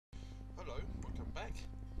welcome back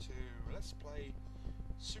to Let's Play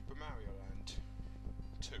Super Mario Land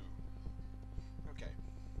 2. Okay,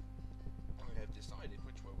 I have decided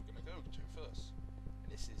which way we're going to go to first,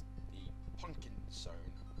 and this is the Pumpkin Zone.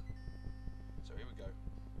 So here we go. I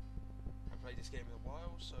haven't played this game in a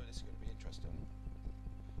while, so this is going to be interesting.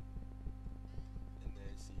 And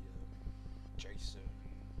there's the Jason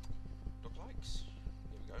lookalikes.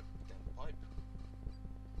 Here we go, down the pipe.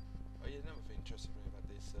 Oh yeah, another thing interesting about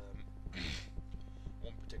this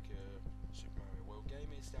one particular Super Mario World game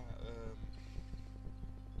is that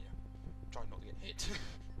yeah, try not to get hit.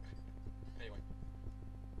 Anyway,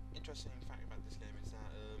 interesting fact about this game is that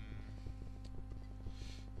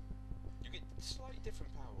you get slightly different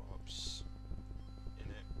power-ups in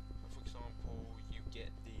it. For example, you get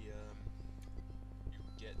the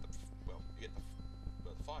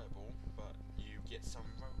fireball, but you get some.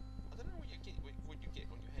 I don't know what you get. What you get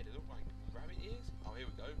on your head? It looks like rabbit ears. Oh, here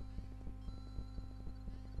we go.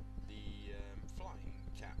 The flying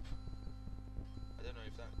cap. I don't know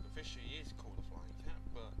if that officially is called a flying cap,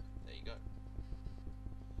 but there you go.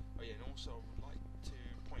 Oh yeah, and also I would like to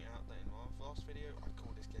point out that in my last video I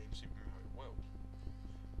called this game Super Mario World.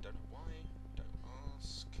 Don't know why. Don't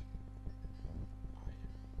ask. I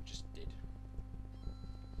just did.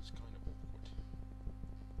 It's kind of awkward.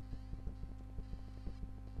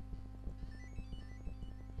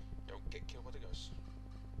 Don't get killed by the ghost.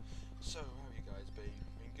 So, how have you guys been?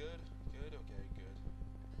 Been good? Good? Okay, good.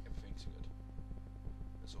 Everything's good.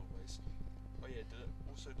 As always. Oh yeah,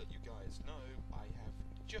 also let you guys know, I have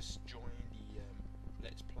just joined the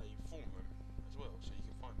Let's Play forum as well, so you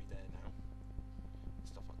can find me there now.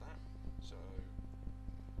 Stuff like that. So,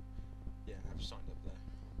 yeah, I have signed up there.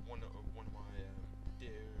 One of my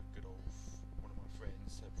dear, good old, one of my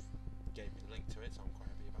friends have gave me the link to it, so I'm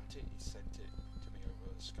quite happy about it. He sent it to me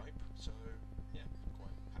over Skype, so yeah, I'm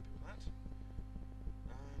quite happy with that.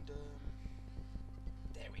 And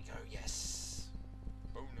there we go, yes!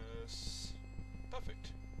 Bonus!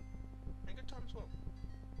 Perfect! And good time as well.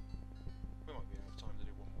 We might be able to have time to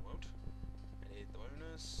do one more world. And here's the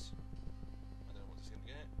bonus. I don't know what this is going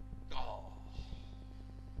to get. Oh!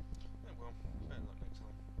 Oh well, better luck next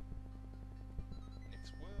time.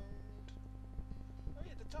 Next world. Oh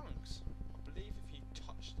yeah, the tongues. I believe if you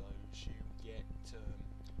touch those, you get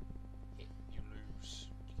hit, you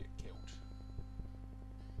lose, you get killed.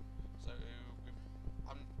 So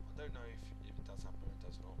I don't know if it does happen or it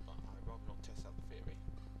does not, but I'd rather not test out the theory.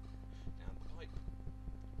 Now the pipe.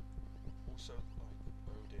 Also, like,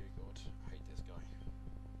 oh dear God, I hate this guy.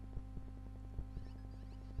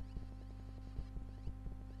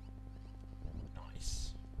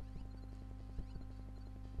 Nice.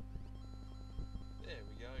 There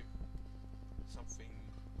we go. Something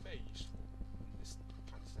very useful in this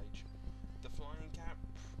kind of stage. The flying cap,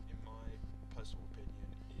 in my personal opinion,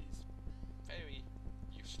 is very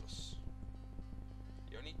useless.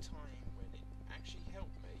 The only time when it actually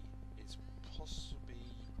helped me is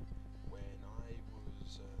possibly when I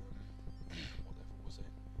was, what level was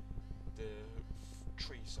it? The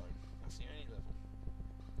tree zone. That's the only level.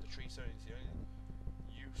 The tree zone is the only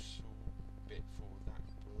useful bit for that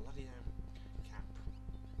bloody cap.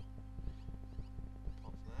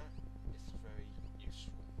 Apart from that, it's very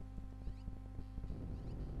useful.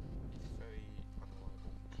 It's very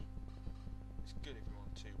unreliable. It's good if you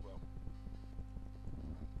want to, well.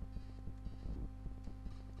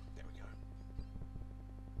 There we go.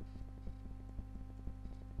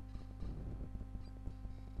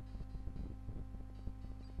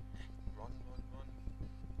 Run, run, run.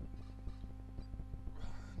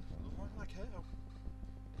 Run, run like hell.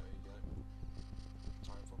 There you go.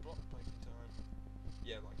 Time for block breaking time.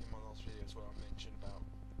 Yeah, like in my last video as well, I mentioned about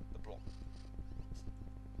the block.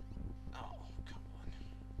 Oh, come on.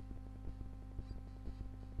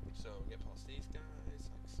 So, I'll get past these guys,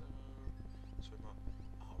 like so. Swim up.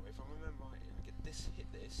 Oh, if I remember right, I get this,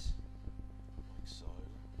 hit this, like so.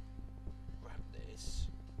 Grab this,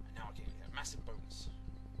 and now I get a massive bonus.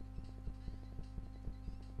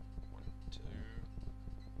 1, 2,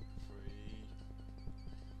 3.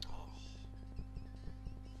 Oh.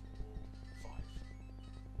 4, 5.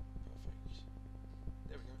 Perfect.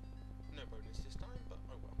 There we go. No bonus this time, but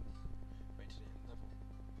oh well. Wait to the end level.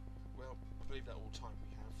 Well, I believe that's all time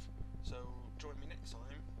we have. So join me next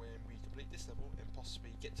time when we complete this level and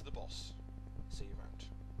possibly get to the boss. See you around.